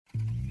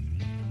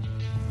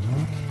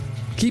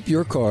Keep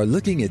your car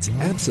looking its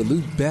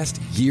absolute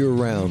best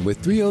year-round with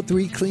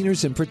 303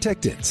 cleaners and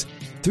protectants.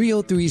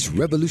 303's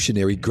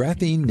revolutionary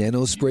graphene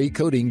nano spray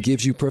coating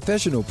gives you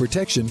professional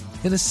protection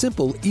in a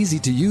simple,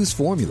 easy-to-use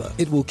formula.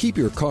 It will keep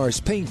your car's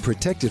paint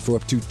protected for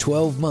up to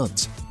 12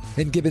 months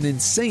and give an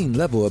insane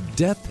level of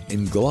depth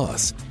and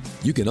gloss.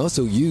 You can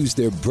also use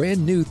their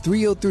brand new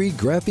 303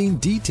 graphene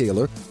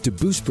detailer to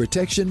boost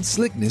protection,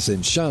 slickness,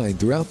 and shine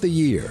throughout the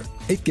year.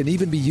 It can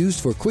even be used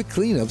for quick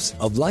cleanups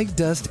of light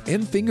dust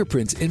and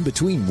fingerprints in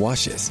between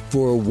washes.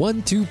 For a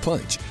 1-2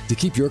 punch to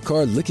keep your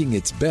car looking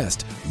its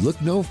best,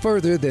 look no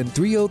further than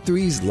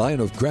 303's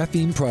line of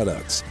graphene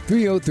products.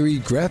 303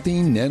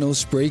 graphene nano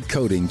spray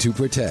coating to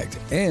protect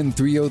and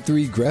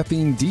 303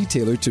 graphene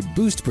detailer to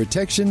boost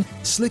protection,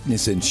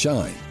 slickness, and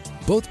shine.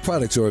 Both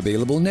products are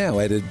available now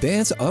at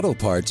Advance Auto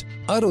Parts,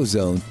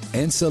 AutoZone,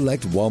 and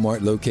select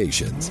Walmart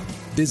locations.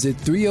 Visit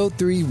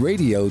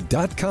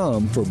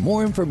 303radio.com for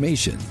more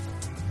information.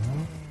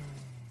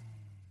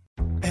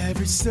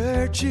 Every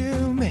search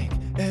you make,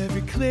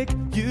 every click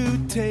you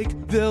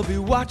take, they'll be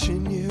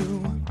watching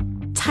you.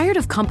 Tired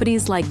of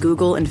companies like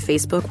Google and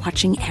Facebook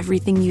watching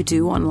everything you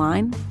do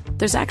online?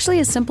 There's actually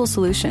a simple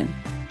solution.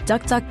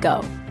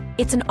 DuckDuckGo.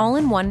 It's an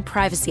all-in-one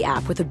privacy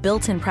app with a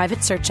built-in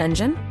private search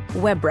engine,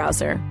 web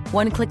browser,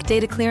 one-click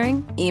data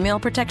clearing, email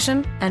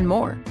protection, and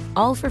more,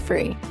 all for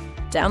free.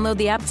 Download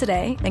the app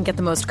today and get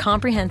the most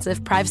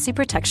comprehensive privacy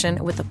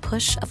protection with the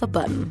push of a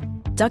button.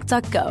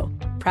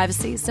 DuckDuckGo.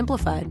 Privacy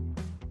simplified.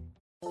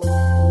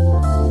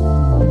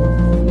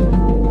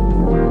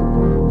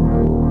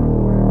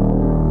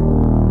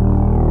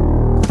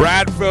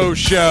 Bradfo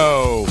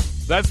Show.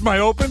 That's my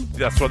open?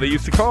 That's what they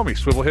used to call me,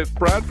 Swivel Hit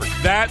Bradford.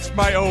 That's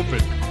my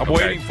open. I'm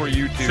waiting for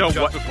you to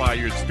justify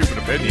your stupid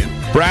opinion.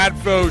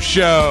 Bradfo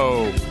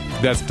Show.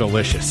 That's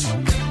delicious.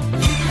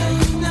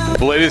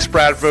 The latest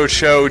Bradfo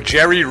Show,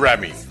 Jerry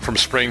Remy from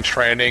Spring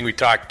Training. We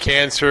talk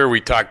cancer,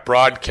 we talk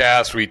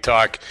broadcast, we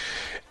talk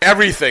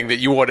everything that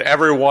you would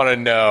ever want to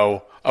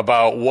know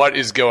about what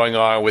is going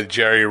on with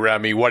Jerry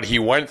Remy, what he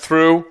went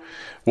through,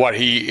 what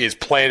he is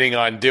planning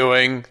on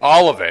doing,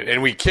 all of it.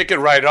 And we kick it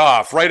right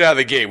off, right out of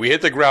the gate. We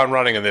hit the ground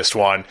running in this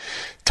one,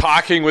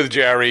 talking with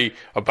Jerry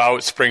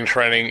about spring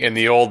training in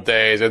the old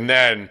days. And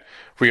then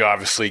we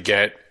obviously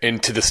get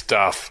into the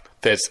stuff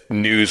that's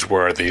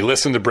newsworthy.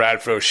 Listen to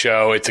Bradfo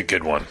Show. It's a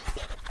good one.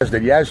 The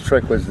Yaz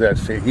trick was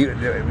this.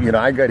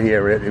 I got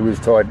here, it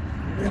was toward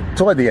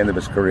the end of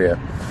his career.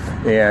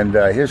 And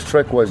his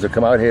trick was to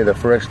come out here the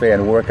first day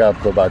and work out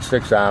for about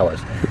 6 hours.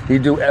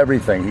 He'd do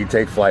everything. He'd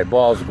take fly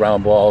balls,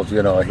 ground balls,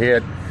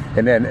 hit.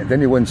 And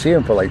then you wouldn't see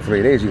him for like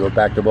 3 days. He'd go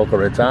back to Boca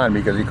Raton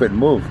because he couldn't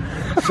move.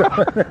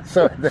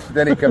 So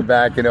then he'd come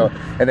back, and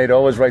they'd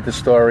always write the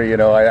story.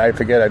 I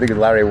forget, I think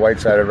Larry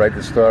Whiteside would write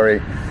the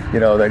story,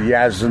 that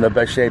Yaz is in the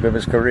best shape of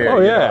his career. Oh,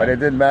 yeah. And it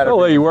didn't matter.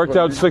 Well, he worked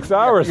out 6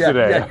 hours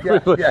today.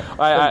 Yeah.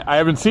 I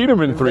haven't seen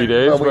him in 3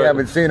 days. Well, we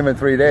haven't seen him in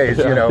 3 days,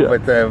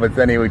 but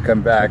then he would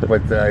come back.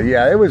 But,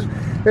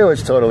 it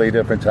was totally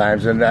different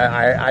times. And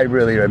I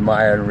really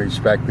admire and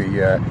respect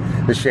the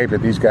shape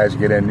that these guys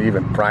get in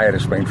even prior to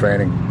spring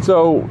training.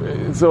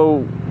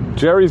 So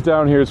Jerry's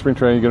down here at spring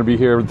training. You're going to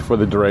be here for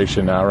the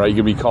duration now, right?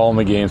 You're going to be calling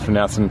the games from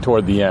now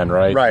toward the end,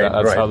 right? Right.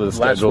 That's how the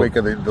schedule. Last week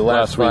of the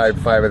last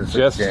five of the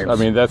 6 games. I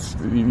mean, that's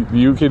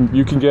you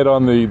can get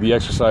on the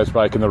exercise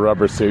bike and the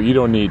rubber suit. You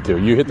don't need to.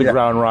 You hit the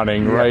ground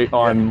running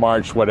on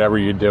March, whatever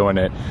you're doing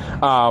it.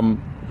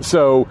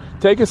 So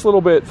take us a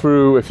little bit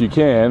through, if you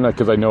can,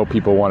 because I know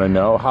people want to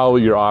know, how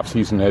your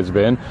off-season has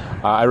been.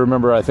 I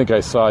remember, I think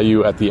I saw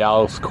you at the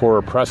Alex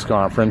Cora press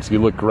conference.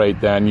 You looked great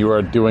then. You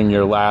were doing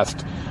your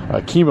last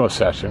chemo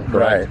session,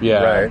 correct? Right,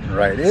 yeah.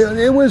 Right.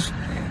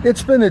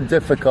 It's been a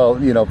difficult,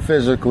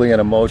 physically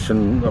and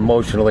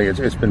emotionally,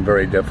 it's been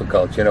very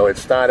difficult. It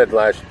started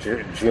last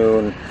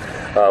June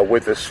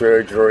with the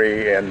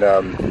surgery, and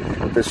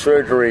the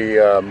surgery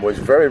was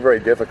very,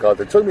 very difficult.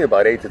 It took me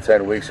about 8 to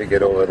 10 weeks to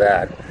get over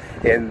that.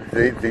 And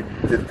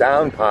the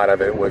down part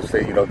of it was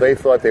that, they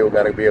thought they were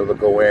going to be able to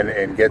go in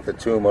and get the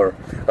tumor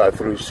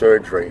through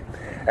surgery.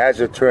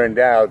 As it turned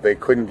out, they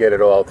couldn't get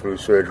it all through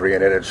surgery,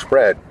 and it had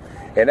spread.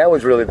 And that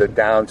was really the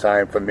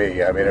downtime for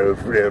me. I mean,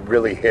 it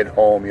really hit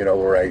home,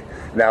 where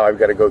now I've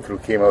got to go through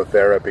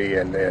chemotherapy,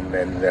 and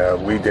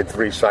we did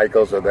 3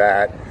 cycles of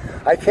that.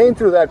 I came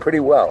through that pretty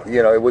well.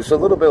 It was a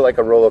little bit like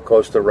a roller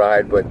coaster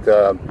ride, but,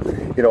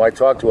 I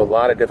talked to a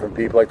lot of different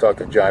people. I talked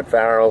to John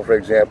Farrell, for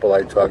example.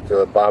 I talked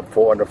to Bob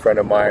Fortin, a friend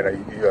of mine,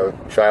 a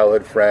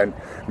childhood friend.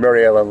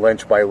 Mary Ellen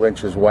Lynch, my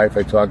Lynch's wife,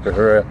 I talked to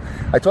her.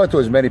 I talked to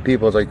as many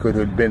people as I could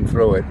who'd been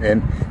through it.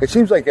 And it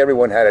seems like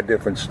everyone had a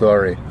different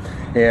story.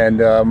 And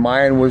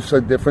mine was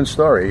a different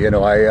story.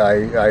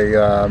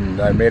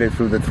 I made it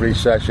through the 3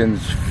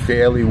 sessions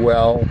fairly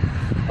well.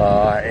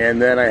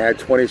 And then I had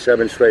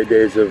 27 straight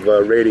days of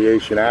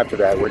radiation after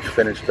that, which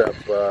finished up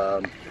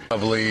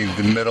probably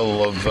the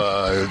middle of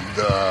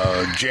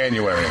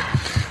January.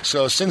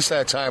 So since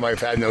that time, I've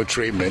had no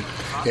treatment,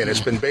 and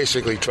it's been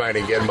basically trying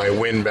to get my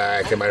wind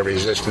back and my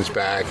resistance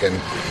back and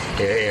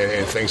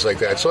things like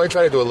that. So I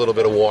try to do a little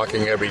bit of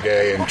walking every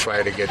day and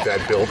try to get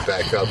that built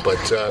back up.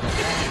 But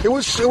it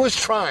was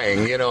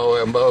trying,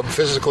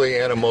 physically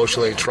and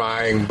emotionally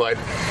trying. But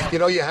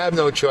you have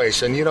no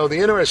choice. And the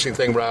interesting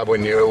thing, Rob,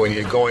 when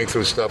you're going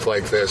through stuff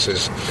like this,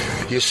 is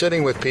you're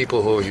sitting with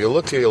people who you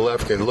look to your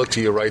left and look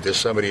to your right. There's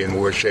somebody in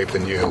worse shape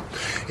than you,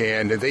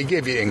 and they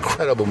give you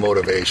incredible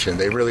motivation.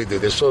 They really do.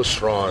 They're so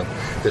strong.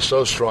 They're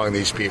so strong,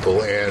 these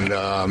people,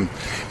 and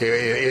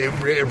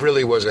it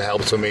really was a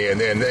help to me. And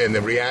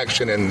the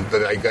reaction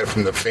that I got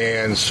from the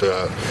fans,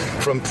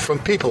 from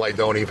people I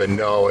don't even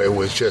know, it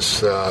was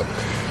just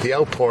the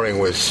outpouring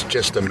was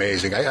just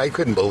amazing. I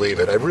couldn't believe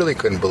it. I really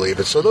couldn't believe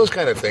it. So those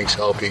kind of things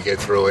help you get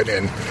through it.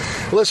 And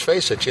let's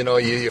face it,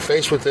 you're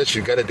faced with this.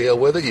 You've got to deal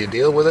with it. You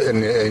deal with it,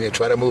 and you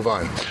try to move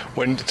on.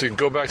 To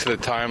go back to the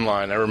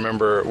timeline, I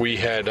remember we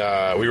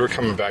were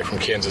coming back from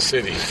Kansas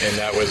City, and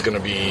that was going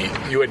to be,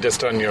 you had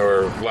just done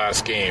your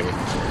last game,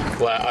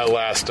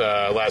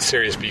 last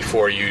series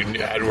before you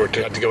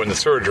had to go into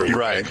surgery.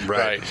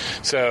 Right.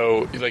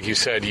 So, like you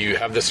said, you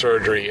have the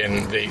surgery,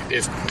 and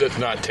it's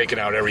not taking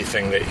out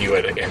everything that you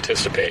had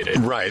anticipated.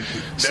 Right.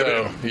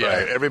 So, yeah.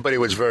 Right. Everybody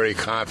was very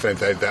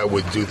confident that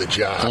would do the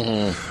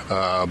job,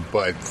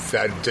 but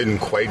that didn't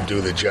quite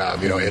do the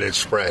job. It had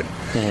spread,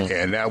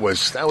 and that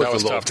was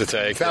tough to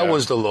take. That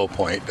was the low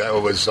point. That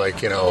was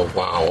like,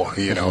 wow,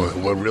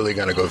 we're really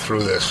going to go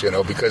through this,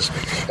 because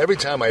every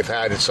time I've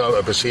had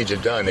a procedure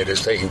done, it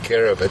has taken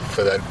care of it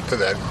for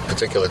that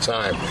particular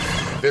time.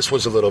 This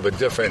was a little bit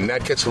different, and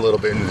that gets a little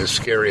bit in the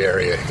scary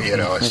area.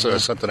 It's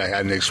something I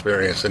hadn't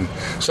experienced, and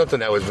something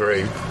that was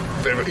very,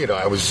 very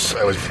it's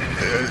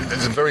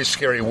a very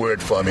scary word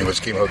for me, was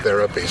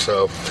chemotherapy.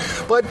 So,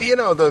 but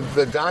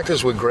the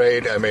doctors were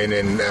great. I mean,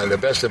 and the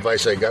best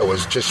advice I got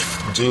was just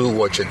do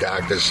what your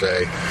doctors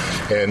say,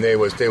 and they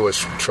was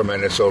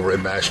tremendous over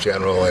at Mass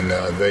General, and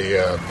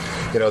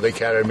they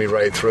carried me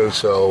right through.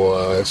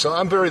 So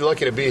I'm very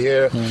lucky to be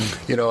here.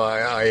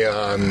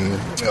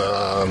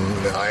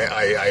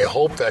 I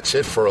hope that's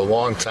it for a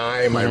long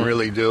time. I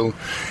really do,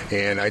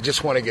 and I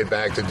just want to get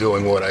back to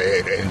doing what I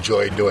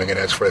enjoy doing, and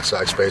that's Red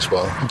Sox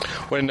baseball.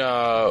 When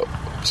did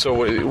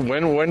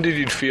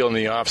you feel in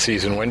the off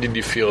season? When did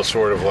you feel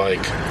sort of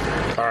like,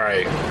 all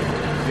right,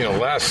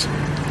 last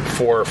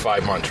 4 or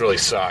 5 months really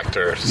sucked,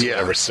 or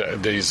whatever?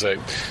 Did you say,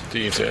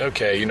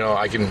 okay,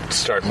 I can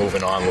start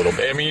moving on a little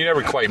bit? I mean, you're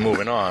never quite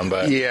moving on,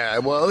 but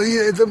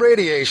the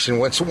radiation,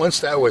 once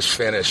that was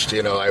finished,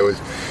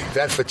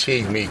 that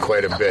fatigued me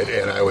quite a bit,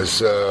 and I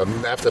was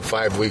after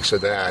 5 weeks of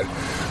that,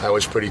 I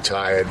was pretty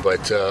tired,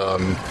 but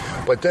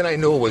then I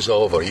knew it was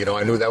over.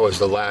 I knew that was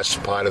the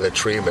last part of the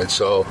treatment,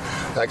 so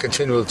I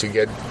continued to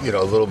get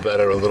a little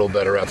better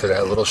after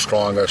that, a little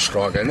stronger,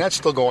 and that's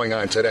still going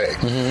on today.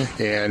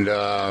 And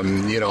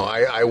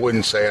I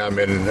wouldn't say I'm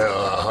in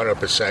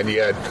 100%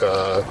 yet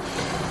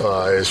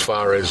as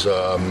far as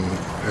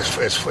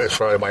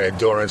my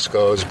endurance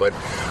goes, but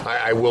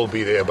I will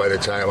be there by the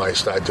time I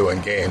start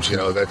doing games.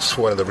 That's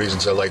one of the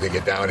reasons I like to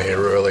get down here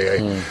early.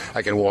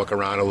 I can walk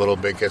around a little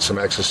bit, get some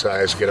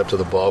exercise, get up to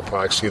the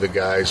ballpark, see the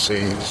guys,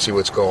 see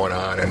what's going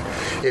on, and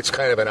it's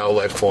kind of an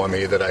outlet for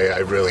me that I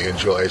really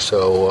enjoy.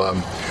 So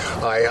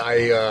I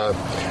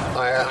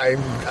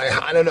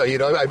don't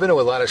know. I've been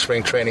to a lot of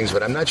spring trainings,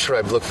 but I'm not sure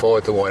I've looked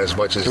forward to one as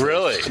much as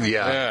really. This.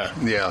 Yeah.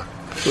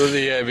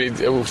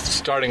 Well,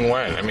 starting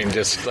when? I mean,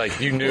 just like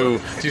you knew.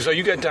 So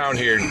you got down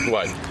here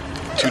what?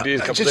 2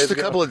 days, just a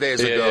couple of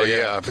days ago.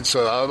 Yeah.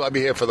 So I'll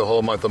be here for the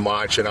whole month of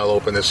March, and I'll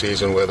open the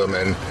season with them.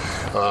 And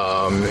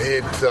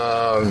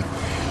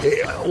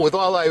with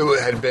all I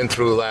had been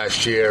through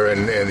last year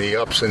and the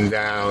ups and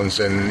downs,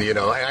 and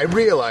I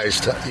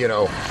realized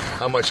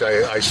how much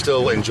I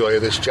still enjoy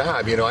this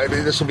job.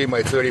 This will be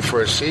my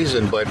 31st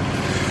season, but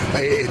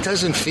it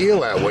doesn't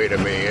feel that way to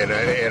me, and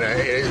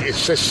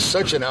it's just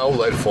such an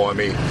outlet for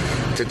me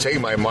to take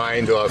my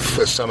mind off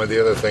some of the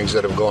other things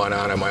that have gone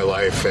on in my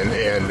life,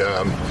 and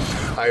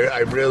I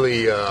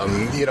really,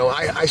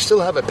 I still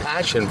have a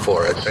passion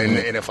for it,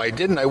 and if I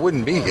didn't, I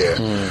wouldn't be here.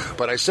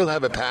 But I still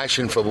have a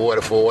passion for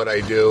what I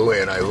do,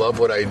 and I love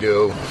what I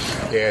do.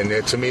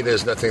 And to me,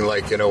 there's nothing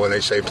like when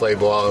they say play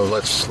ball and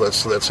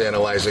let's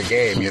analyze a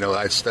game.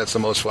 That's the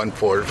most fun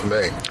for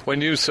me.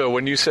 When you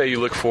say you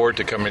look forward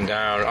to coming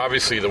down,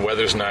 obviously the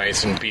weather's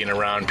nice and being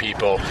around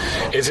people.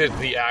 Is it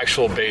the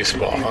actual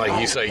baseball? Like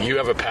you say, you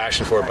have a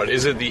passion for it, but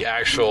is it the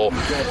actual?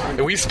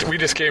 We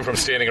just came from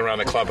standing around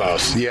the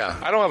clubhouse. Yeah,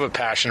 I don't have a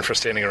passion for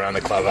standing around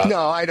the clubhouse.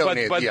 No, I don't.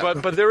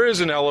 But there is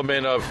an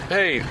element of,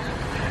 hey,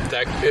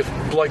 that if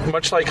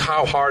much like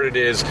how hard it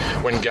is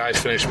when guys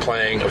finish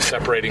playing of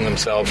separating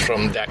themselves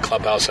from that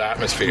clubhouse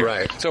atmosphere.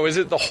 Right. So is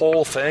it the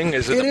whole thing?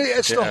 It's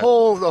the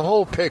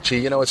whole picture.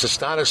 It's the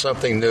start of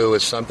something new.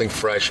 It's something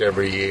fresh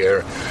every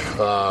year.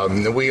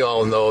 We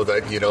all know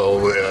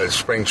that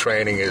spring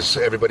training is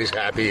everybody's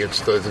happy. It's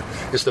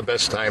the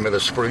best time of the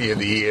spring of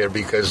the year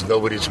because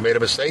nobody's made a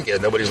mistake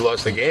yet. Nobody's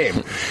lost a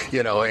game.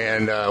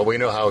 And we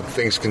know how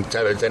things can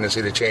have a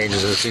tendency to change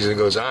as the season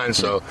goes on.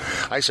 So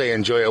I say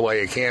enjoy it while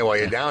you can, while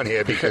you're down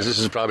here, because this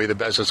is probably the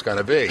best it's going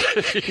to be.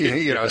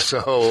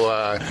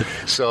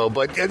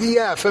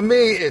 But for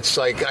me, it's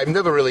like I've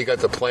never really got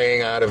the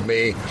playing out of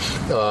me.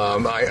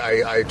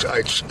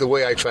 The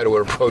way I try to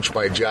approach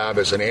my job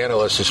as an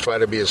analyst is try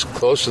to be as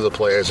close to the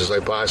players as I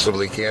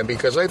possibly can,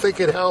 because I think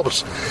it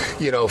helps,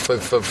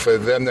 for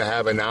them to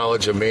have a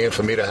knowledge of me and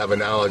for me to have a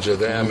knowledge of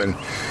them and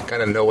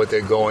kind of know what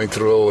they're going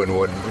through and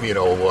what,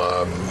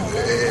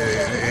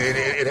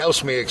 it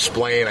helps me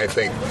explain, I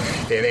think,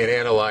 and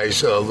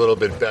analyze a little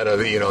bit better,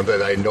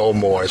 that I know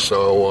more.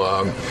 So,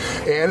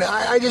 and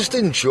I just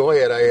enjoy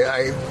it.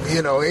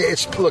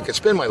 It's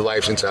been my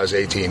life since I was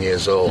 18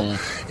 years old,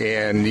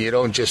 and you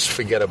don't just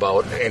forget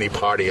about any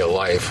part of your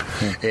life.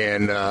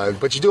 And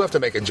but you do have to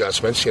make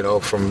adjustments,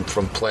 from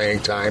playing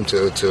time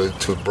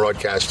to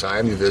broadcast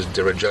time.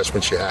 There are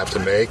adjustments you have to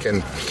make,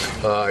 and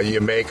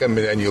you make them,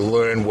 and then you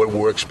learn what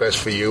works best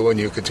for you, and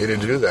you continue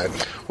to do that.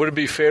 Would it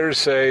be fair to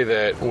say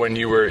that when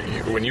you were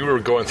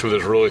going through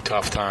those really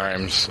tough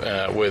times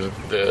with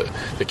the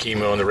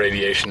chemo and the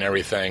radiation and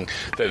everything,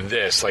 that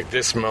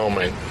this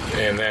moment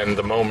and then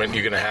the moment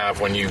you're going to have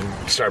when you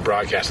start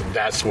broadcasting,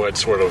 that's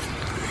what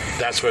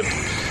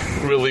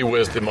really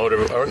was the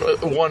motive, or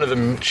one of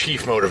the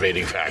chief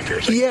motivating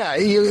factors? Yeah,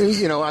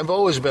 I've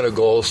always been a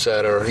goal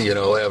setter,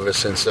 ever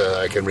since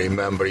I can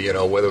remember,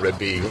 whether it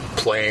be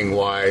playing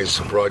wise,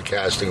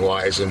 broadcasting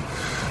wise. And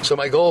so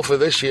my goal for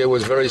this year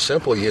was very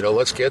simple,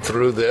 let's get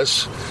through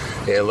this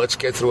and let's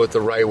get through it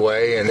the right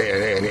way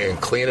and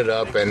clean it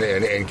up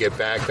and get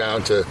back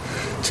down to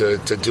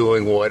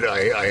doing what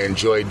I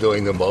enjoy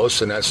doing the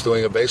most, and that's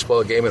doing a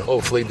baseball game and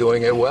hopefully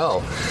doing it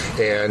well.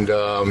 And,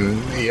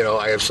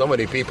 I have so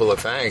many people to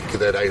thank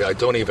that I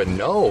don't even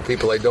know,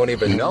 people I don't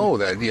even know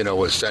that,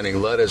 was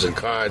sending letters and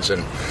cards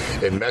and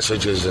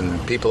messages, and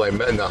people I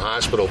met in the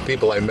hospital,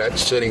 people I met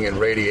sitting in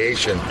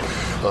radiation,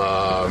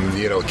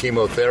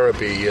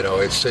 chemotherapy,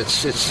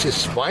 it's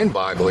just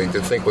mind-boggling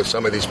to think what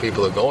some of these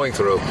people are going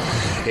through.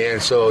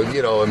 And so,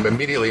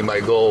 immediately my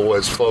goal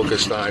was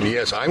focused on,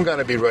 yes, I'm going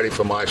to be ready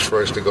for March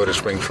 1st to go to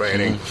spring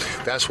training.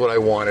 That's what I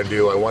want to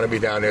do. I want to be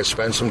down there,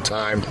 spend some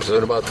time,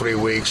 spend about 3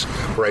 weeks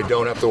where I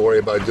don't have to worry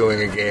about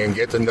doing a game,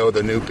 get to know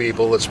the new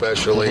people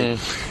especially,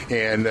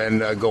 and then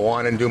go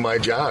on and do my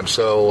job.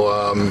 So,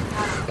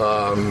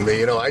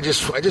 I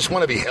just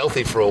want to be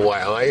healthy for a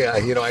while.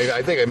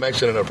 I think I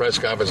mentioned in a press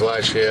conference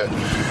last year,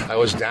 I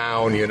was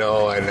down, and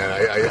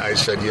I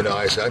said,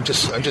 I'm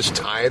just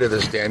tired of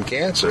this damn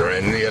cancer,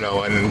 and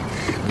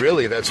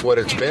really that's what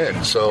it's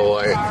been. So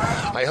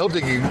I hope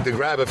to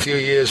grab a few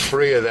years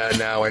free of that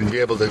now and be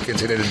able to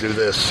continue to do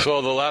this.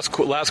 So the last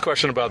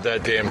question about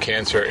that damn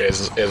cancer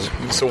is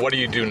so what do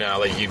you do now?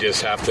 Like, you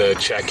just have to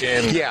check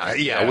in?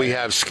 Yeah. We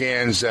have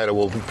scans that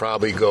will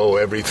probably go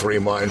every 3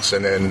 months,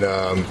 and then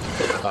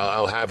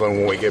I'll have them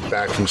when we get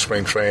back from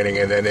spring training,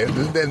 and then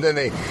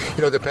they,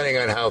 depending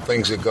on how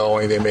things are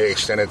going, they may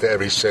extend it to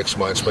every 6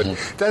 months. But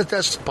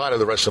that's part of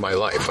the rest of my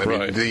life. I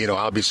mean,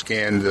 I'll be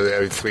scanned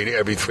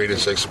every 3 to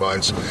 6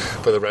 months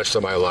for the rest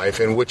of my life,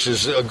 and which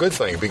is a good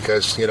thing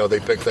because they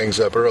pick things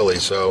up early.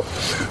 So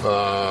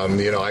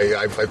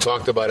I've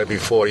talked about it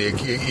before.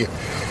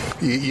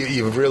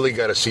 You've really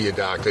got to see your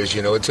doctors.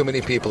 Too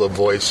many people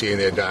avoid seeing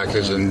their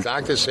doctors, and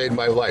doctors saved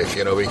my life,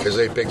 because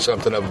they pick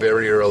something up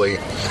very early.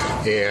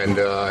 And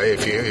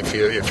if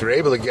you're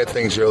able to get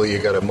things early, you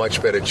got a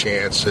much better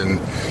chance. And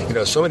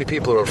so many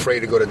people are afraid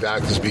to go to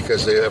doctors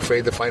because they're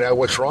afraid to find out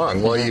what's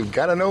wrong. Well, you've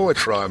got to know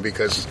what's wrong,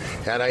 because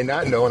had I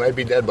not known, I'd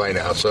be dead by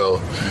now. So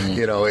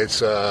it's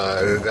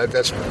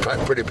that's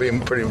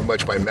pretty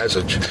much my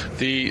message.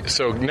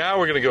 So now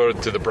we're going to go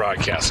to the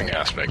broadcasting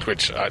aspect,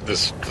 which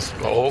this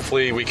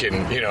hopefully we can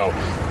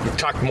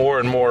talk more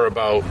and more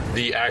about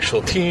the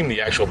actual team,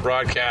 the actual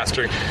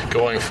broadcaster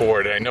going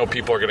forward. And I know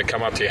people are going to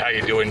come up to you, how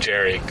you doing,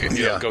 Jerry?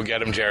 Go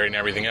get him, Jerry, and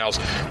everything else.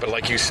 But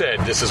like you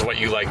said, this is what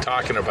you like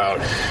talking about.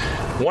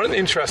 One of the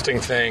interesting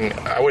thing,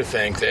 I would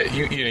think that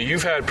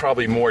you've had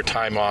probably more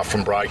time off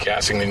from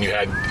broadcasting than you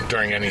had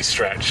during any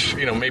stretch.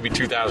 Maybe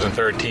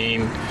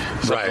 2013,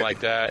 something like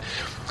that.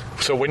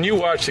 So when you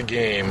watch the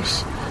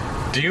games,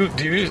 do you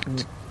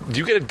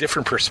get a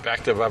different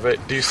perspective of it?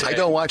 Do you say, I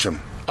don't watch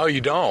them. Oh,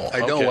 you don't? I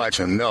don't watch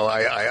them. No,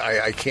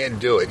 I can't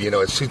do it.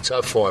 It's too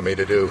tough for me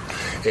to do.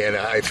 And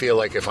I feel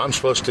like if I'm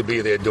supposed to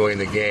be there doing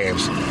the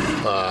games,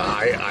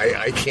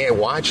 I can't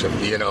watch them.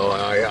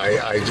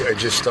 I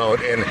just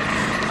don't. And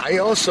I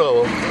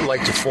also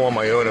like to form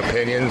my own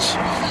opinions.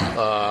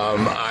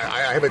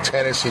 I I have a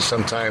tendency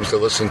sometimes to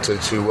listen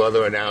to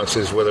other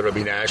announcers, whether it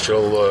be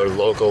national or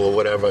local or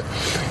whatever,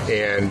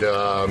 and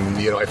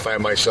I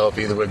find myself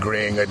either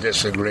agreeing or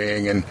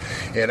disagreeing, and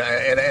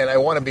I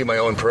want to be my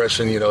own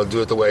person,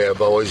 do it the way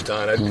I've always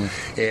done it,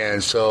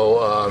 and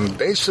so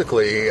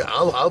basically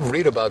I'll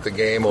read about the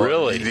game or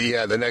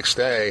the next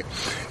day,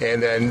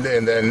 and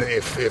then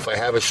if I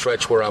have a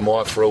stretch where I'm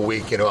off for a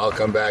week, I'll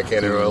come back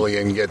in early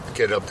and get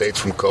updates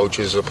from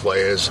coaches or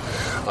players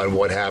on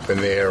what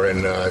happened there,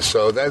 and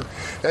so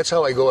that's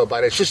how I go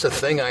about it. It's just a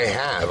thing I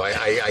have.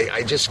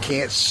 I just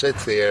can't sit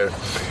there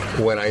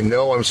when I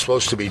know I'm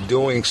supposed to be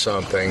doing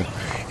something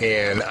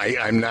and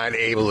I'm not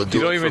able to do it.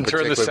 You don't even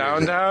turn the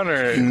sound down,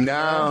 or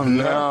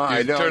no,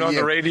 I don't. Turn on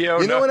the radio.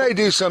 You know what I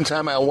do?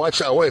 Sometime I'll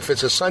watch. If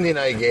it's a Sunday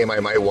night game, I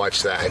might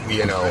watch that.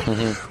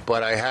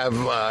 But I have.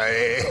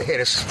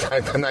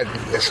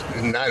 It's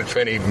not for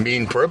any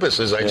mean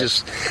purposes.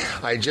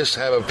 I just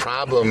have a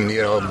problem,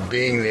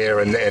 being there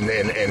and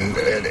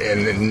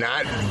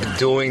not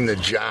doing the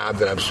job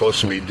that I'm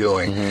supposed to be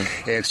doing.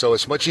 And so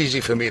it's much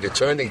easier for me to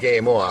turn the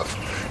game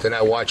off than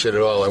I watch it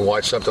at all and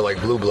watch something like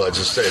Blue Bloods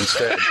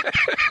instead.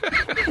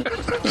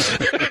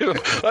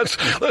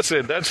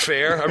 That's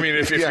fair. I mean,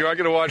 if you're not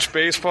going to watch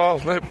baseball,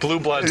 Blue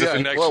Bloods is the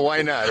next. Well,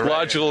 why not? Right?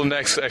 Logical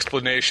next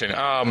explanation.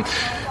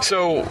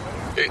 So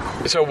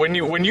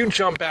when you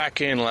jump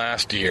back in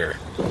last year,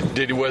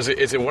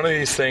 is it one of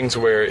these things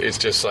where it's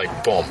just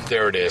like boom,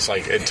 there it is?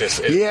 Like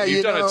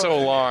you've done it so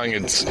long.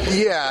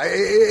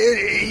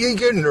 You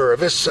get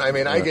nervous. I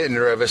mean, I get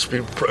nervous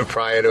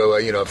prior to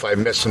if I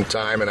miss some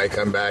time and I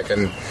come back,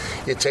 and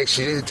it takes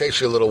you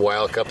a little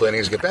while, a couple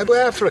innings to get back. But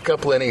after a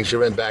couple innings,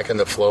 you're back in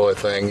the flow of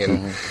thing,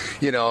 and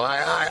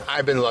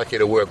I've been lucky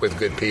to work with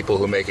good people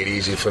who make it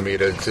easy for me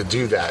to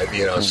do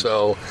that.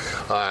 So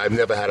I've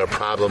never had a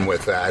problem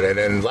with that. And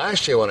then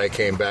last year when I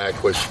came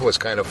back was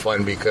kind of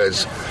fun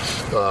because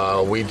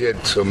we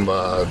did some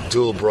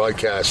dual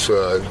broadcasts,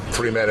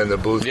 3 men in the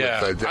booth.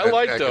 Yeah, I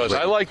like those.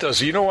 I like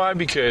those. You know why?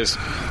 Because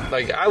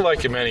I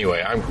like him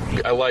anyway.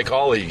 I like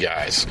all of you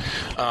guys,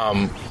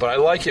 but I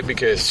like it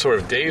because sort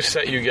of Dave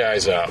set you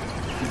guys up.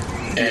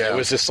 And it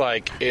was just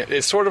like,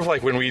 it's sort of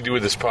like when we do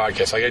this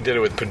podcast. Like I did it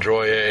with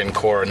Pedroia and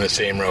Cora in the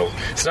same row.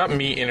 It's not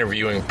me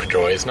interviewing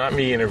Pedroia. It's not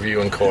me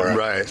interviewing Cora.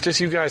 Right. It's just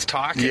you guys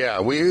talking.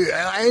 Yeah,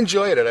 I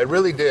enjoyed it. I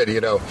really did.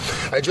 I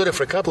enjoyed it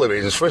for a couple of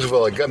reasons. First of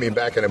all, it got me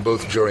back in a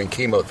booth during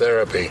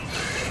chemotherapy.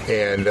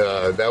 And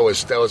that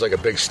was like a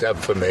big step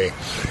for me.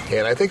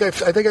 And I think I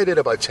did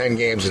about 10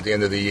 games at the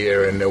end of the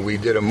year, and we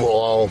did them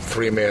all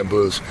 3-man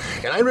booths.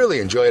 And I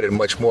really enjoyed it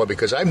much more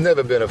because I've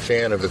never been a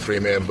fan of the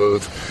 3-man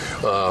booth.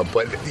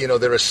 But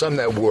there are some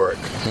that work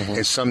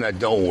and some that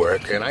don't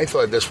work. And I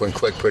thought this one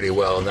clicked pretty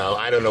well. Now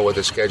I don't know what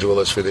the schedule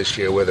is for this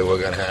year, whether we're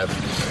going to have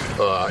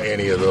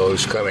any of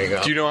those coming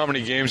up. Do you know how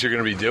many games you're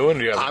going to be doing?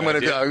 I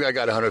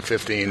got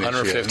 115 this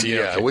 115,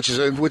 year. Yeah, okay. which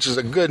is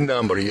a good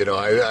number.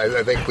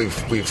 I think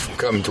we've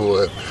come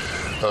to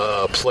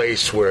a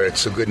place where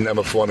it's a good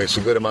number for me. It's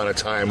a good amount of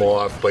time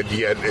off, but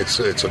yet it's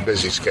a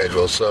busy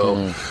schedule.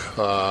 So,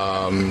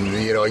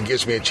 it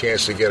gives me a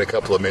chance to get a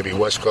couple of maybe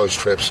West Coast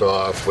trips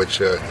off,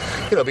 which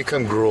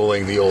become grueling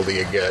the older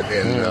you get,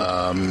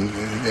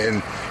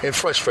 and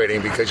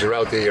frustrating because you're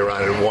out there, you're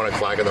on at 1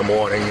 o'clock in the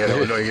morning.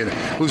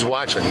 Who's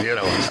watching?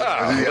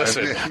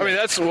 Listen, I mean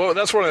that's one of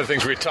the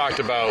things we talked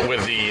about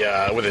with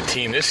the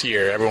team this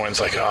year. Everyone's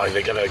like, oh,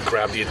 they got to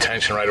grab the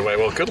attention right away.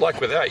 Well, good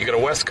luck with that. You got a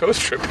West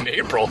Coast trip in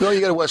April. No,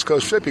 you got a West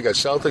Coast trip. You got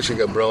Celtics. You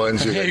got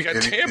Bruins. You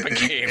got Tampa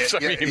games.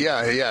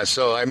 Yeah.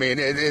 So I mean,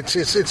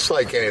 it's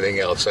like anything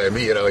else. I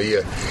mean,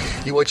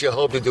 what you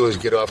hope to do is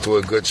get off to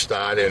a good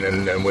start,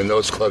 and when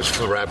those clubs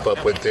wrap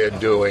up what they're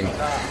doing,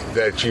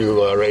 that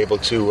you are able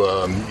to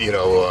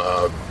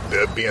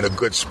be in a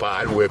good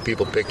spot where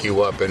people pick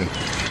you up and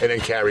then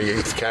carries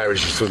you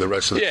through the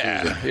rest of the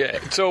season. Yeah.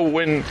 So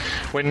when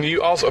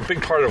you also, a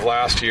big part of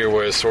last year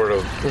was sort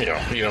of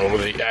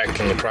with the act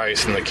and the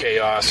price and the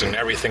chaos and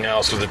everything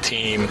else with the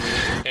team,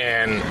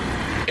 and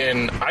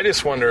I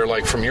just wonder,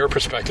 like, from your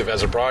perspective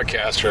as a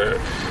broadcaster,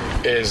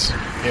 is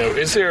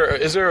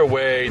there a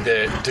way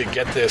to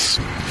get this,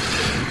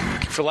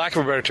 for lack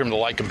of a better term, the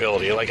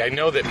likability? Like, I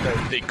know that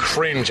they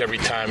cringe every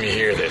time you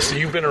hear this.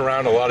 You've been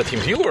around a lot of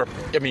teams.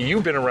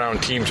 You've been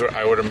around teams where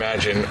I would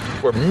imagine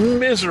were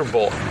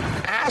miserable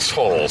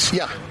assholes.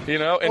 Yeah.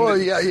 And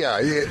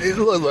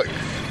Look,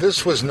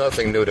 this was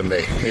nothing new to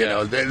me.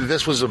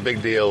 This was a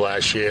big deal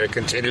last year. It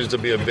continues to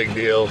be a big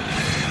deal.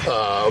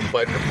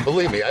 But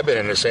believe me, I've been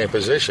in the same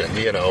position,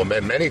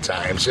 many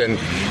times. And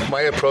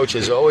my approach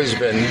has always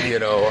been,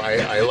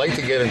 I like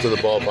to get into the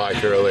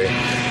ballpark early.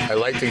 I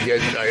like to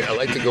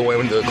go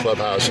into the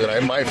clubhouse.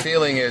 And my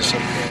feeling is,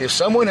 if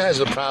someone has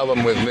a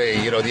problem with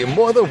me, you're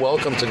more than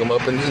welcome to come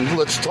up and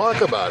let's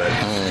talk about it.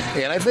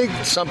 And I think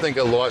something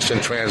got lost in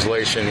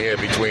translation here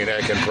between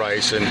Eck and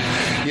Price. And,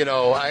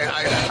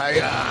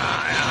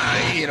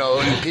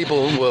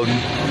 people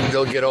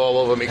they'll get all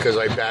over me because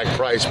I back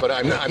Price, but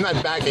I'm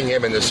not backing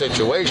him in the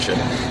situation.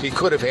 He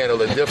could have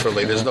handled it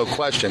differently, there's no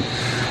question.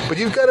 But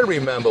you've got to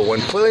remember,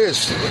 when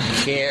players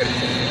can't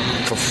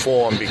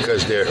perform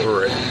because they're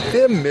hurt,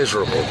 they're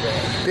miserable.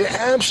 They're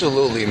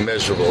absolutely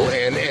miserable.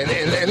 And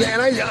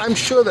I'm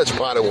sure that's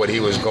part of what he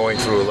was going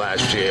through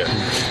last year.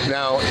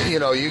 Now,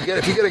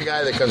 if you get a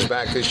guy that comes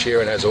back this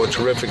year and has a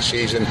terrific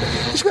season,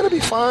 he's going to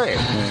be fine.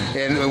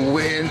 And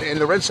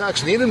the Red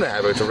Sox need him to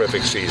have a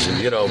terrific season,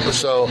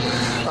 So,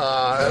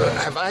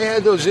 have I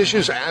had those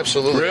issues?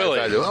 Absolutely. Really?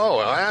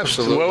 Oh,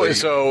 absolutely. Well,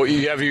 so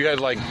you had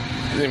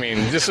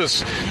this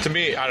is, to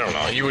me, I don't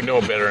know. You would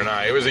know better than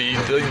I. It was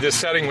the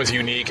setting was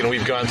unique, and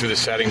we've gone through the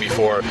setting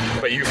before.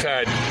 But you've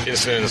had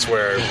incidents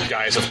where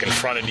guys have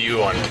confronted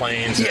you on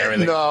planes and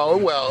everything. No,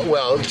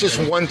 well, just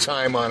one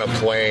time on a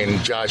plane,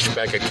 Josh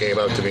Beckett came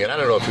up to me, and I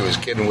don't know if he was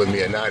kidding with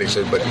me or not. He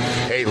said, "But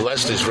hey,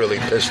 Lester's really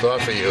pissed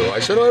off at you." I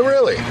said, "Oh,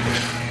 really?"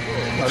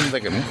 I'm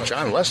thinking,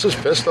 John Lester's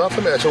pissed off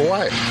at me? I said,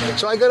 why?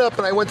 So I got up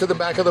and I went to the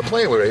back of the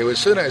plane where he was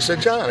sitting. I said,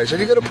 John,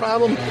 you got a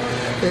problem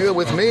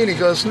with me? And he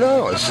goes,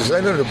 no. He says,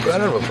 I don't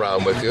have a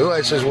problem with you.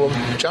 I says, well,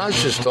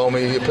 Josh just told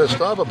me you're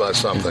pissed off about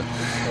something.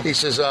 He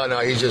says, oh, no,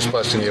 he's just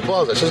busting your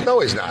balls. I says,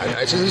 no, he's not.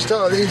 I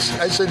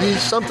said,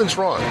 something's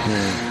wrong.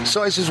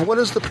 So I says, what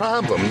is the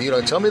problem?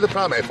 Tell me the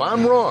problem. If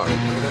I'm wrong,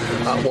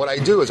 what I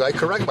do is I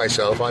correct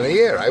myself on the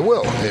air. I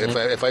will,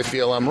 if I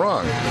feel I'm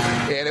wrong.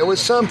 And it was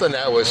something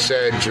that was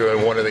said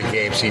during one of the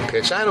games he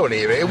pitched.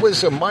 It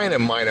was a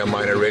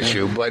minor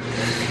issue, but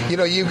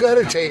you got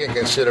to take in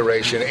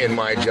consideration in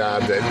my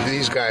job that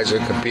these guys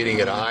are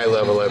competing at a high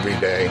level every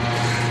day.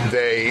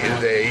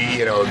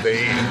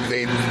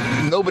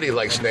 Nobody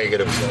likes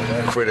negative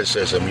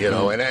criticism,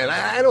 and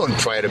I don't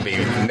try to be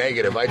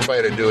negative. I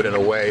try to do it in a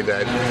way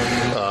that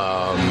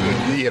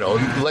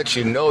lets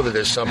you know that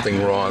there's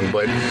something wrong.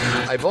 But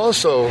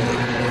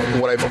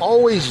what I've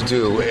always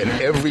do in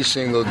every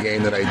single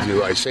game that I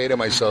do, I say to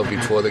myself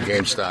before the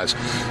game starts,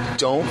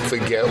 don't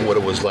forget what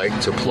it was like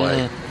to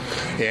play.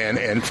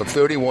 And for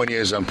 31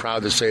 years, I'm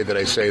proud to say that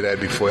I say that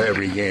before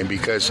every game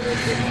because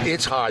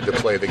it's hard to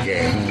play the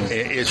game.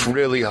 It's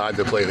really hard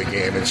to play the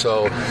game. And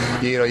so,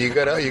 you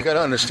gotta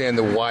understand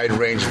the wide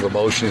range of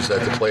emotions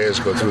that the players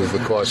go through the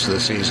course of the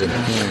season.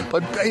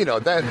 But,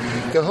 that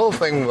the whole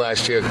thing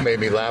last year made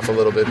me laugh a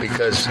little bit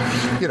because,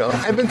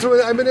 I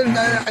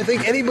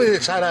think anybody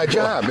that's had our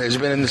job has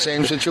been in the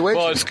same situation.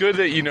 Well, it's good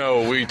that,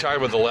 we talk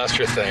about the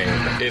Lester thing.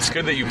 It's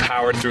good that you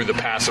powered through the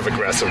passive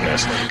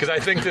aggressiveness because I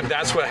think that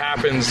that's what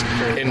happens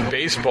in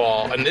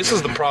baseball, and this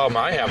is the problem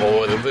I have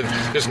with it.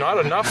 There's not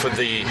enough of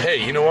the,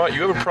 hey, you know what,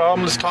 you have a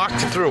problem, let's talk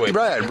through it.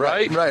 Right.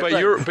 But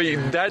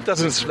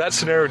that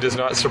scenario does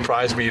not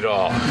surprise me at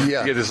all.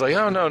 Yeah. It's like,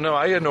 oh, no,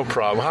 I had no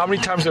problem. How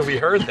many times have we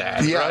heard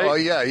that? Yeah, right? Oh,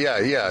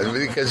 yeah.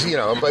 Because,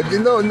 but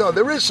no,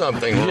 there is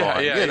something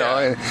wrong,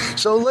 And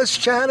so let's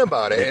chat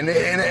about it.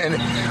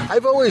 And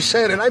I've always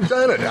said, and I've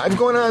done it, I've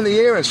gone on the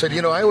air and said,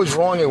 I was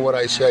wrong in what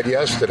I said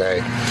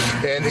yesterday.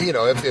 And,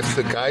 if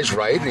the guy's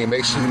right and he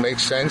makes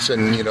sense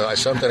and,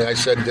 something I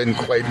said didn't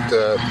quite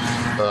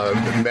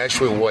mesh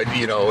with what,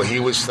 he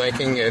was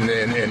thinking and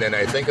then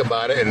I think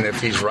about it, and if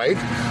he's right,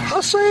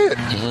 I'll say it.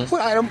 Mm-hmm.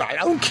 Well, I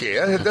don't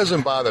care. It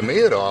doesn't bother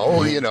me at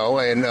all,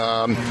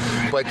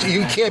 but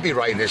you can't be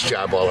right in this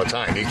job all the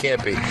time. You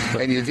can't be.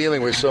 And you're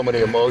dealing with so many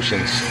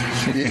emotions.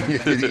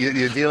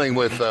 You're dealing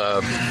with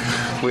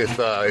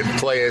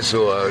players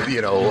who are,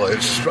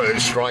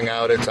 strung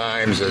out at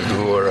times,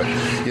 who are,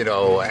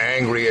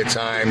 angry at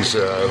times,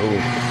 who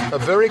are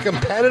very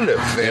competitive,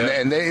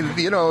 and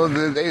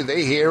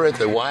they hear it.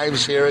 Their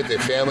wives hear it. Their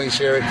families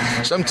hear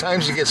it.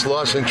 Sometimes it gets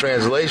lost in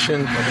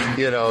translation,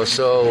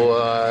 So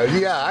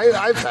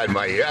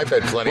I've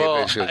had plenty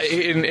of issues.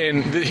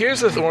 And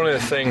here's one of the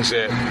things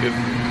that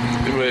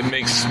it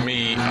makes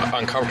me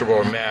uncomfortable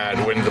or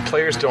mad when the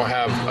players don't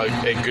have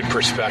a good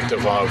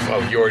perspective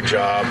of your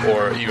job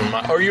or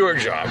your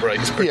job, right?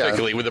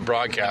 Particularly with the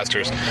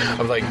broadcasters,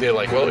 they're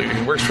like, well,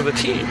 he works for the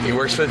team.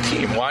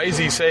 Why is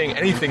he saying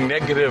anything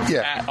negative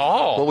at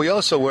all? Well, we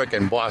also work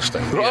in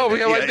Boston.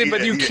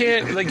 But you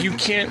can't.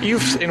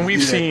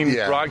 We've seen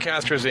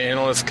broadcasters and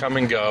analysts come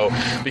and go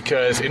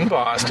because in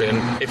Boston,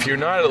 if you're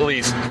not at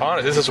least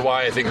honest, this is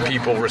why I think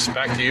people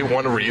respect you.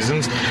 One of the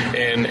reasons,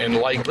 and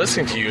like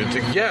listening to you.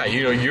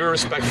 You're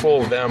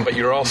respectful of them, but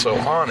you're also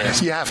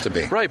honest. You have to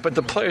be. Right, but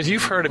the players,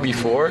 you've heard it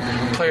before,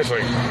 players are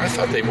like, I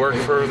thought they worked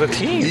for the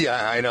team.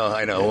 Yeah, I know.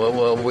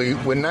 Well,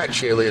 we're not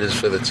cheerleaders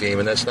for the team,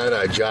 and that's not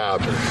our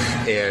job.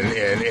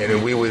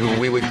 And we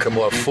would come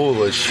off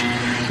foolish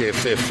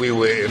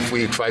if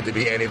we tried to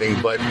be anything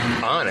but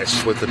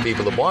honest with the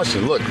people of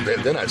Boston. Look,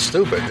 they're not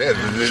stupid.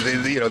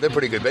 They're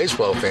pretty good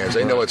baseball fans.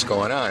 They know what's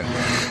going on.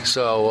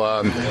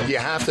 So you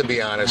have to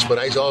be honest, but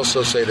I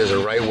also say there's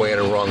a right way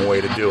and a wrong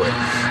way to do it.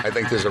 I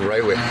think there's a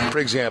right way. For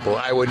example,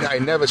 example, I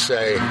never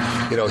say,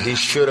 he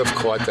should have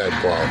caught that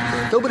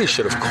ball. Nobody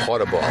should have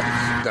caught a ball.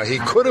 Now, he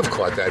could have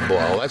caught that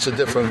ball. That's a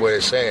different way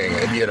of saying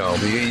it.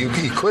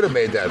 He could have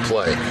made that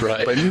play.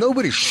 Right. But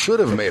nobody should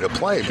have made a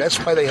play. That's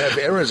why they have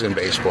errors in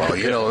baseball.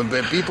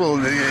 People,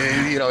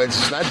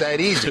 it's not that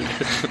easy.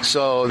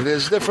 So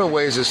there's different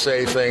ways to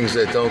say things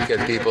that don't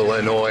get people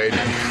annoyed.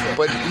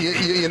 But,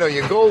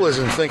 your goal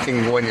isn't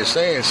thinking when you're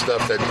saying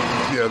stuff that,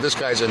 this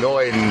guy's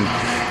annoyed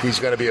and he's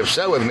going to be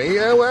upset with me.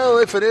 Yeah, well,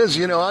 if it is,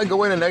 I'll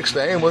go in the next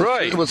day and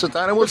we'll sit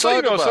down and we'll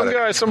talk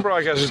about it. Some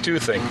broadcasters do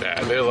think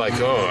that. They're like,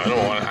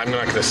 I'm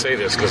not going to say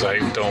this because I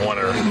don't want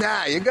to.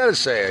 Nah, you got to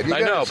say it. I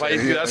know, but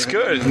that's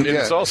good. And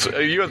it's also,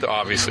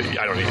 obviously,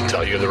 I don't need to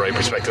tell you the right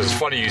perspective. It's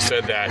funny you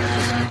said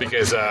that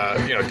because,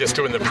 just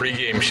doing the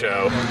pregame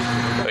show,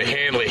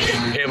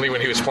 Hanley,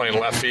 when he was playing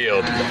left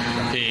field,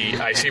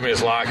 I see him in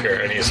his locker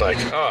and he's like,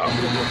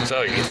 oh,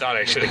 so you thought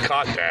I should have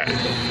caught that?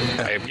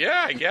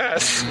 Yeah, I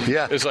guess.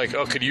 Yeah. It's like,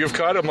 oh, could you have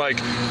caught it? I'm like,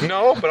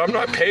 no, but I'm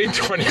not paid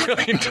 $20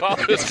 million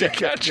to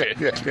catch it.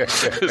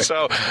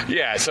 So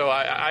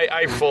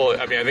I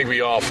think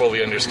we all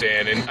fully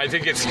understand. And I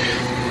think it's,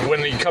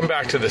 when you come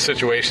back to the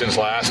situations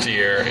last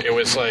year,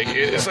 it's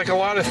like a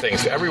lot of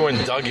things. Everyone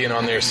dug in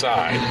on their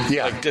side.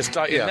 Yeah.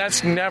 And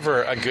that's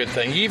never a good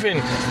thing.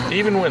 Even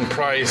when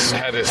Price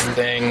had his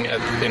thing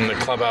in the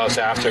clubhouse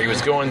after, he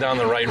was going down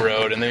the right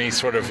road and then he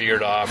sort of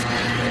veered off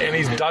and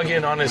he's dug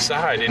in on his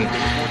side. And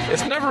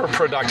it's never a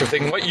productive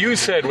thing. What you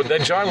said with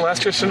that John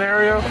Lester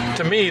scenario,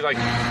 to me,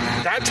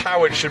 that's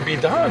how it should be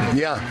done.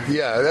 Yeah,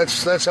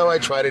 that's how I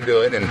try to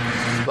do it. And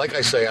like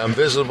I say, I'm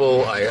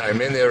visible.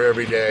 I'm in there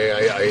every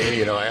day.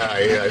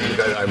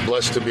 I'm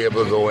blessed to be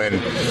able to go in,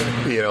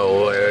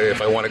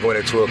 if I want to go in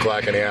at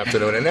 2:00 in the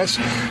afternoon. And that's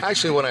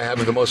actually when I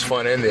have the most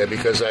fun in there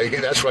because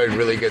that's where I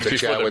really get to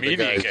chat with the guys.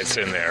 The media gets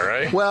in there,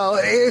 right? Well,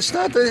 it's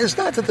not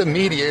that the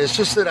media. It's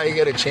just that I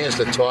get a chance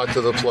to talk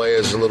to the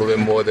players a little bit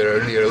more.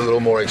 They're a little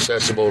more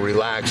accessible,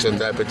 relaxed at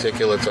that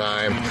particular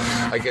time.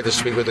 I get to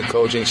speak with the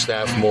coaching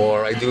staff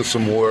more. I do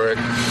some work,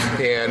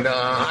 and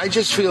I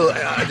just feel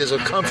there's a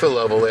comfort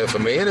level there for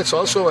me, and it's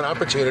also an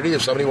opportunity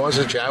if somebody wants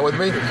to chat with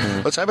me.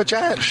 Let's have a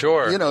chat.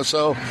 Sure.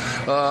 So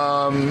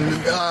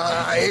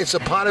it's a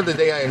part of the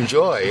day I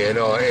enjoy. And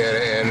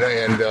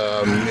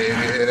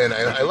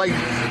I like.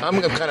 I'm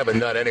kind of a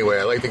nut anyway.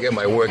 I like to get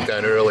my work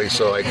done early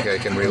so I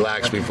can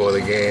relax before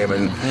the game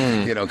and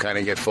kind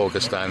of get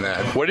focused on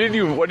that. What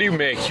do you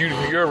make?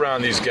 You're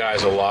around these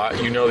guys a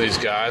lot. You know these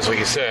guys. Like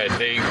you said,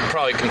 they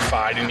probably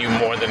confide in you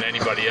more than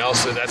anybody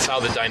else. So that's how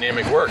the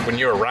dynamic works. When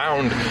you're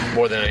around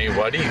more than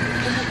anybody,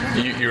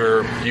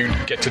 you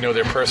get to know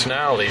their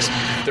personalities.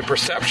 The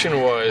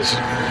perception was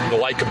the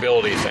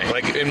likability thing.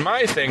 And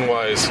my thing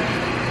was,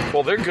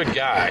 well, they're good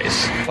guys.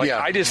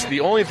 The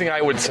only thing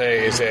I would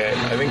say is that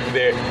I think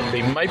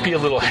they might be a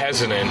little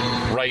hesitant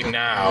right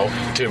now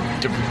to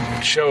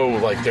show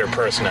their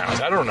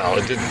personalities. I don't know.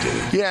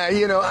 Yeah,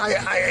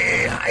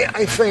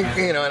 I think,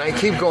 and I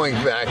keep going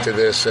back to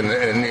this, and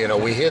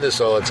we hear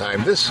this all the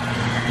time. This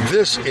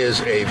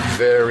is a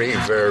very,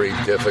 very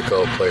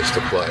difficult place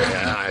to play.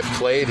 I've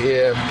played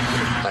here.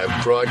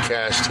 I've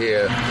broadcast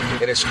here,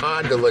 and it's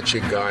hard to let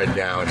your guard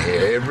down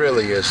here. It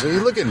really is.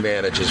 You look at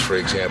managers, for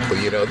example.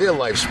 Their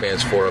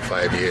lifespan's 4 or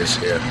 5 years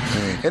here,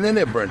 and then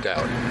they're burnt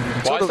out.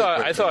 Well,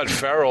 I thought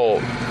Farrell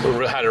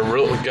had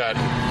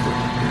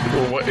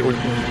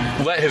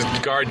let his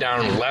guard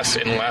down less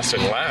and less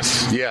and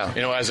less. Yeah.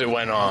 As it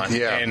went on.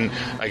 Yeah. And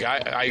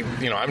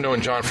I've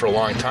known John for a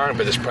long time,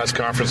 but his press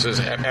conferences,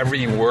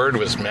 every word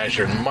was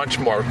measured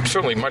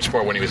certainly much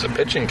more when he was a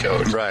pitching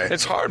coach. Right.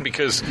 It's hard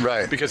because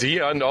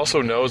he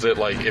also knows that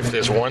if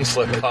there's one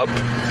slip up,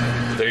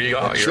 there you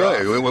go.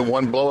 Sure, with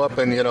one blow up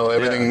and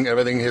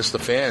everything hits the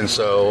fan.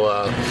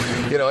 So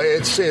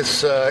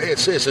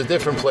it's a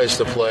different place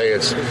to play.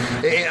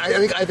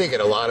 I think in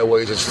a lot of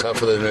ways it's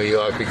tougher than New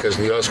York because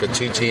New York's got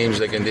 2 teams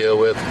they can deal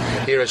with.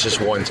 Here it's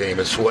just one team.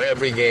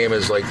 Every game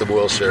is like the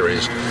World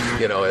Series.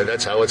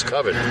 That's how it's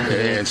covered.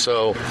 And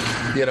so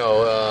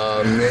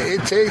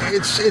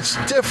it's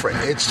different.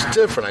 It's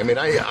different. I mean,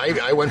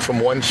 I went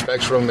from one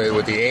spectrum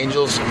with the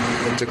Angels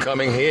to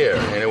coming here,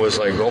 and it was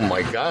like, oh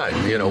my God,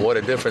 what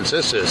a difference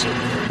this is.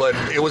 But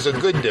it was a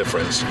good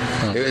difference.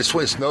 I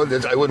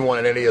wouldn't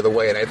want it any other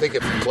way. And I think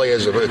if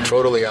players are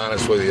totally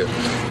honest with you,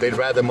 they'd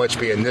rather much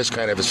be in this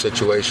kind of a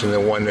situation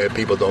than one that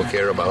people don't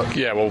care about.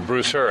 Yeah, well,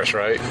 Bruce Harris,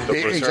 right?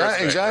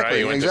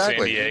 Exactly. Went to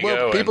San Diego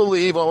well, people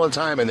leave all the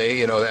time, and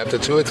they, after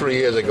 2 or 3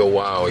 years, they go,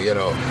 "Wow,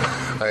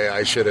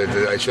 I should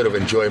have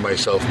enjoyed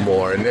myself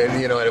more." And then,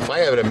 and if I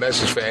have a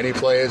message for any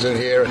players in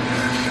here,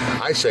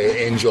 I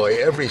say enjoy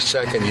every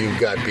second you've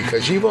got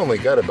because you've only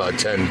got about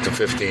 10 to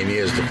 15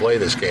 years to play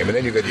this game, and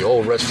then you've got your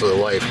whole rest of the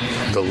life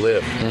to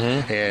live.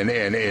 Mm-hmm. And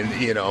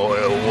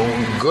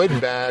good,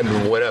 bad,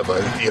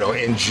 whatever.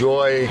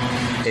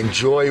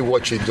 Enjoy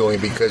what you're doing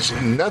because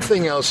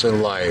nothing else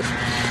in life,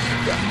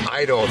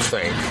 I don't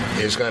think,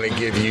 is going to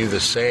give you the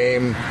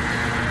same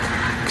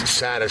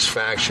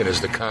satisfaction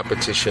as the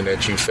competition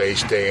that you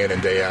face day in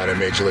and day out in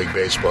Major League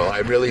Baseball. I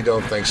really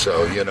don't think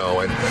so,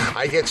 and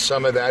I get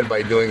some of that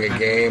by doing a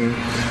game,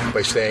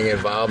 by staying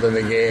involved in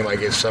the game. I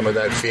get some of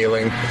that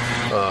feeling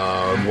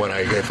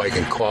if I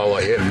can call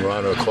a hit and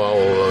run or call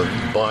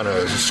a bunt or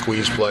a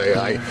squeeze play.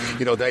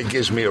 That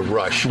gives me a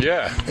rush.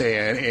 Yeah.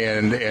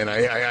 And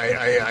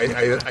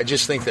I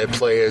just think that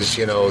players,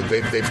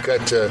 they've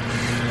got to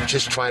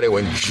just try to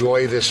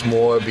enjoy this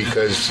more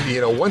because,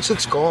 once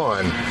it's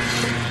gone,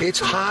 it's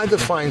hard to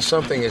find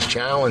something as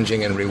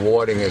challenging and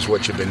rewarding as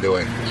what you've been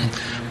doing.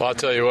 Well, I'll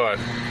tell you what,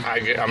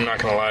 I'm not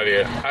going to lie to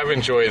you. I've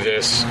enjoyed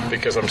this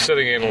because I'm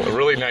sitting in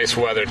really nice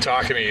weather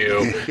talking to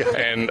you,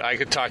 and I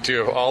could talk to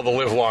you all the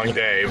live long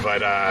day,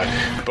 but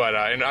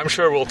and I'm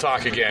sure we'll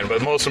talk again.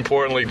 But most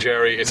importantly,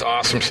 Jerry, it's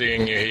awesome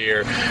seeing you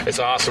here. It's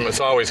awesome. It's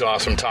always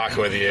awesome talking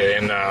with you,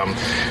 and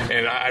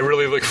I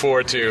really look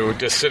forward to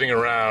just sitting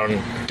around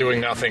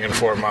doing nothing in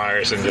Fort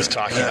Myers and just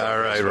talking. All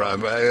right,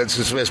 Rob.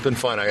 It's been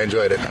fun. I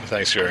enjoyed it.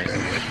 Thanks, Jerry.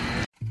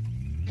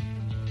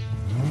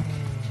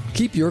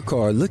 Keep your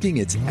car looking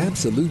its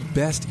absolute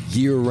best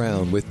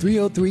year-round with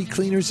 303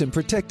 Cleaners and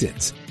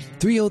Protectants.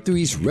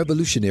 303's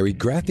revolutionary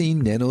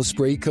graphene nano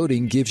spray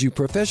coating gives you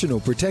professional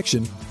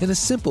protection in a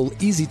simple,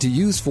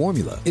 easy-to-use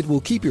formula. It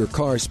will keep your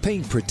car's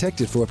paint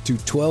protected for up to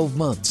 12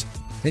 months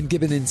and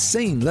give an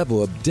insane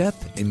level of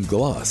depth and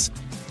gloss.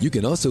 You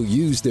can also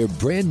use their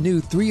brand new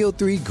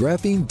 303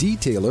 graphene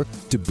detailer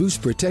to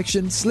boost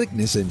protection,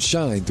 slickness, and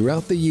shine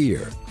throughout the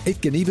year.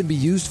 It can even be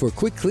used for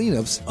quick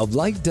cleanups of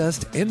light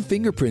dust and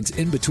fingerprints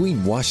in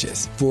between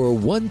washes. For a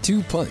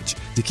 1-2 punch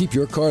to keep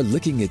your car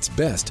looking its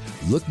best,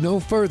 look no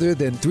further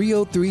than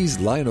 303's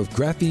line of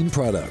graphene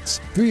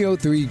products.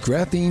 303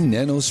 graphene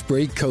nano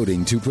spray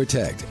coating to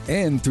protect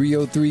and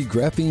 303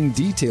 graphene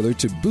detailer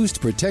to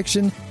boost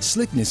protection,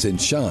 slickness, and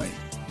shine.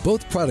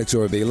 Both products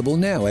are available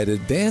now at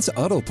Advance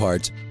Auto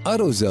Parts,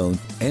 AutoZone,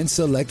 and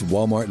select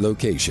Walmart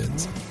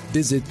locations.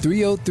 Visit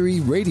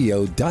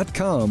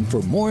 303radio.com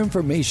for more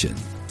information.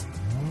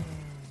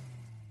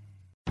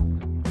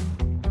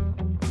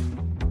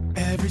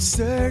 Every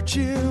search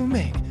you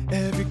make,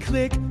 every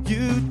click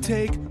you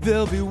take,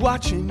 they'll be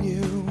watching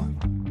you.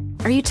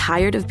 Are you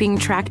tired of being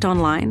tracked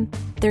online?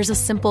 There's a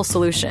simple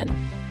solution.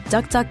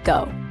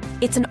 DuckDuckGo.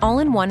 It's an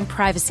all-in-one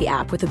privacy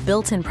app with a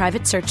built-in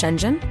private search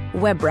engine,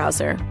 web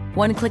browser,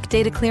 one-click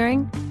data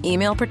clearing,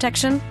 email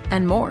protection,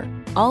 and more,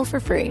 all for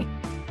free.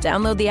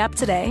 Download the app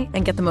today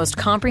and get the most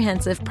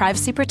comprehensive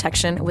privacy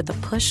protection with the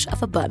push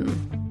of a button.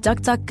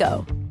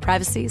 DuckDuckGo.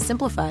 Privacy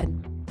simplified.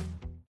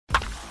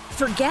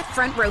 Forget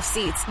front row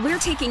seats. We're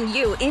taking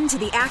you into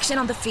the action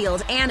on the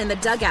field and in the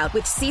dugout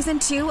with Season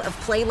 2 of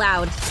Play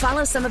Loud.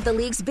 Follow some of the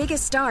league's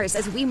biggest stars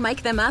as we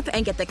mic them up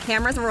and get the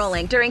cameras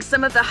rolling during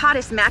some of the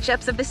hottest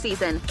matchups of the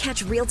season.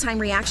 Catch real-time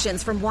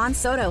reactions from Juan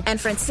Soto and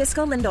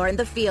Francisco Lindor in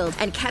the field,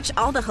 and catch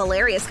all the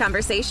hilarious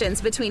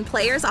conversations between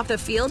players off the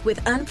field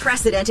with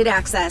unprecedented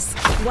access.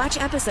 Watch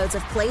episodes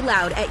of Play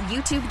Loud at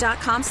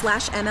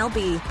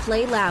youtube.com/MLB.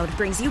 Play Loud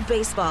brings you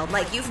baseball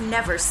like you've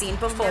never seen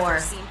before.